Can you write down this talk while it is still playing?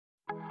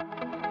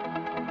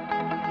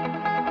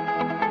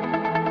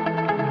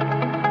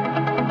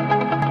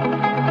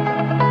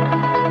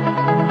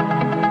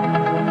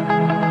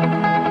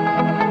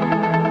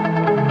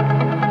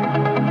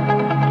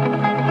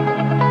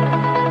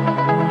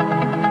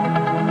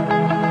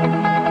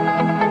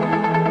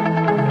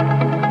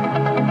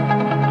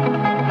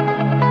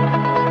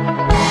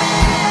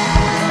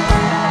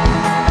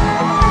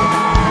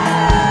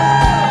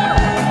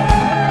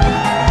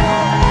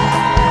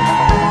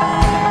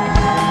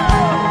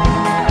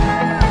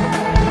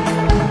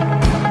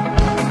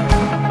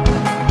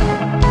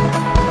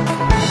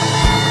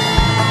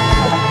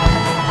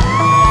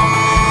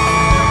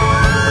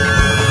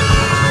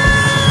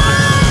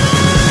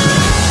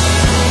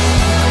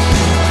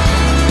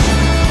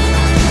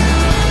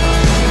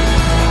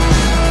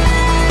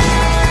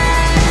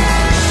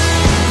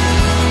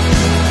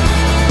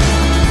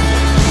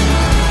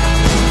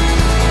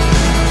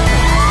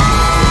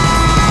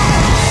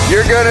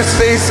gonna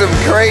see some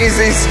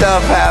crazy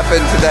stuff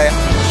happen today.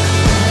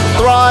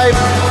 Thrive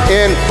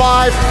in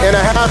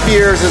 5.5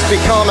 years has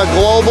become a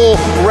global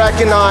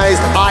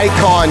recognized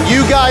icon.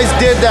 You guys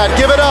did that.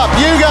 Give it up,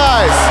 you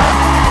guys.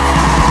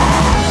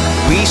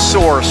 We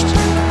sourced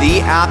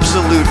the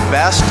absolute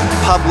best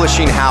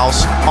publishing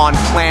house on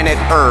planet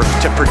Earth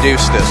to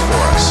produce this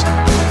for us.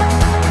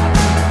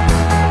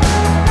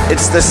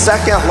 It's the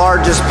second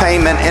largest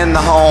payment in the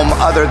home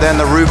other than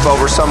the roof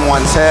over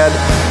someone's head.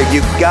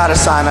 You've got to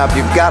sign up.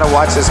 You've got to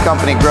watch this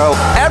company grow.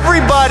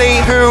 Everybody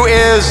who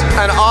is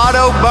an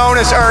auto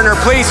bonus earner,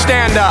 please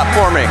stand up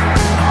for me.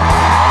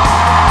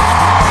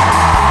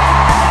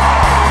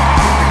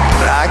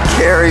 I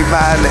carry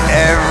mine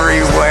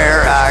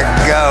everywhere I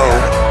go.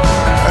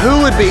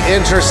 Who would be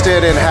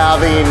interested in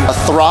having a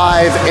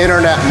Thrive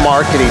internet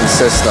marketing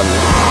system?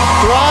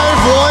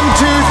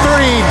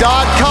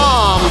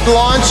 Thrive123.com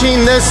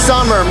launching this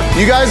summer.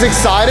 You guys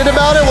excited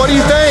about it? What do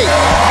you think?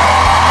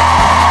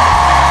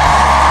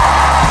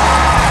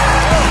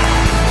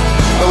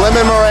 The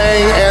lemon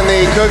meringue and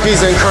the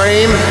cookies and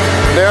cream,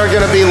 they're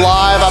going to be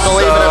live, I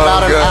believe, in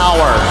about an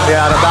hour.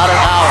 Yeah, in about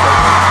an hour.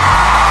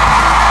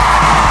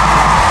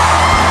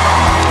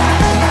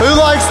 Who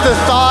likes the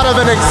thought of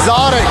an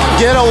exotic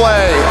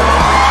getaway?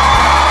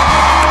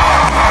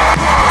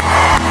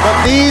 But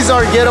these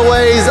are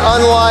getaways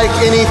unlike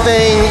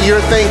anything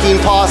you're thinking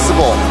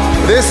possible.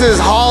 This is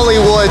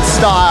Hollywood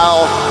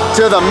style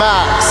to the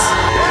max.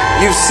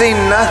 You've seen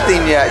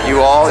nothing yet,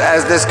 you all.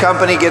 As this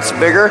company gets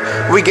bigger,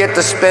 we get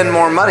to spend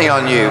more money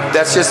on you.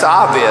 That's just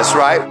obvious,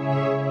 right?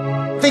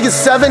 I think it's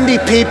 70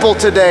 people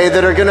today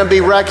that are going to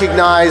be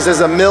recognized as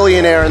a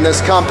millionaire in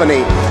this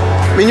company.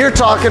 I mean, you're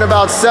talking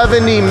about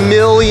 $70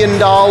 million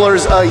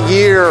a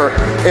year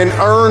in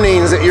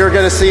earnings that you're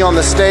going to see on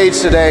the stage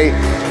today.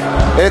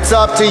 It's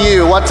up to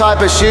you. What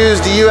type of shoes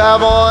do you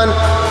have on?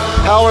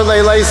 How are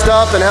they laced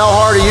up, and how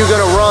hard are you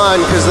going to run?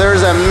 Because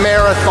there's a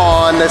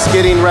marathon that's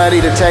getting ready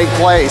to take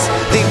place.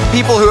 The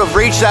people who have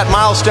reached that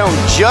milestone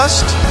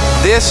just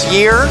this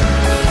year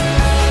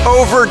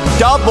over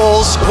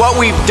doubles what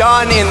we've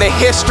done in the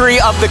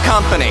history of the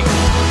company.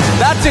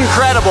 That's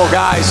incredible,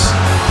 guys.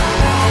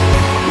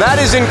 That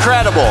is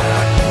incredible.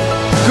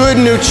 Good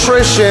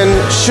nutrition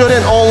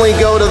shouldn't only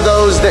go to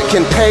those that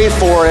can pay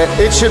for it.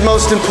 It should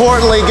most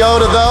importantly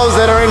go to those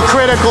that are in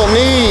critical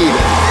need.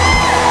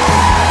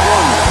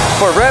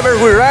 Forever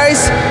we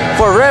rise,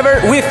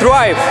 forever we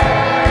thrive.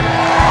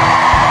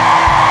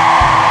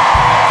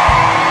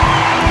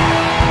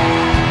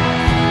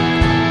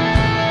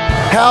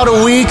 How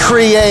do we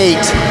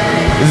create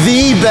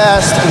the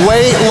best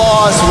weight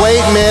loss,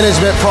 weight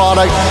management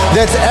product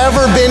that's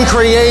ever been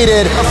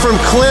created from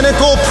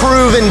clinical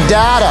proven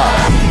data?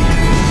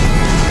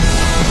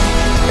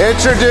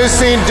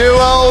 Introducing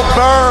Duo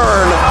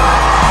Burn.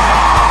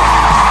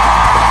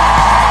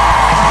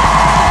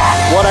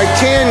 What I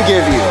can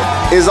give you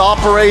is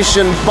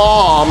Operation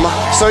Bomb,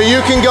 so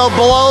you can go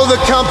blow the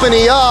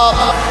company up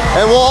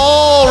and we'll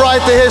all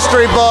write the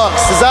history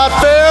books. Is that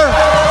fair?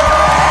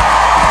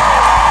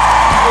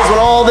 When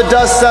all the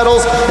dust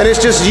settles and it's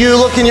just you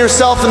looking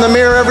yourself in the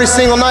mirror every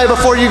single night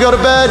before you go to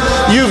bed,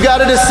 you've got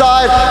to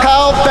decide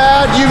how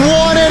bad you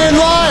want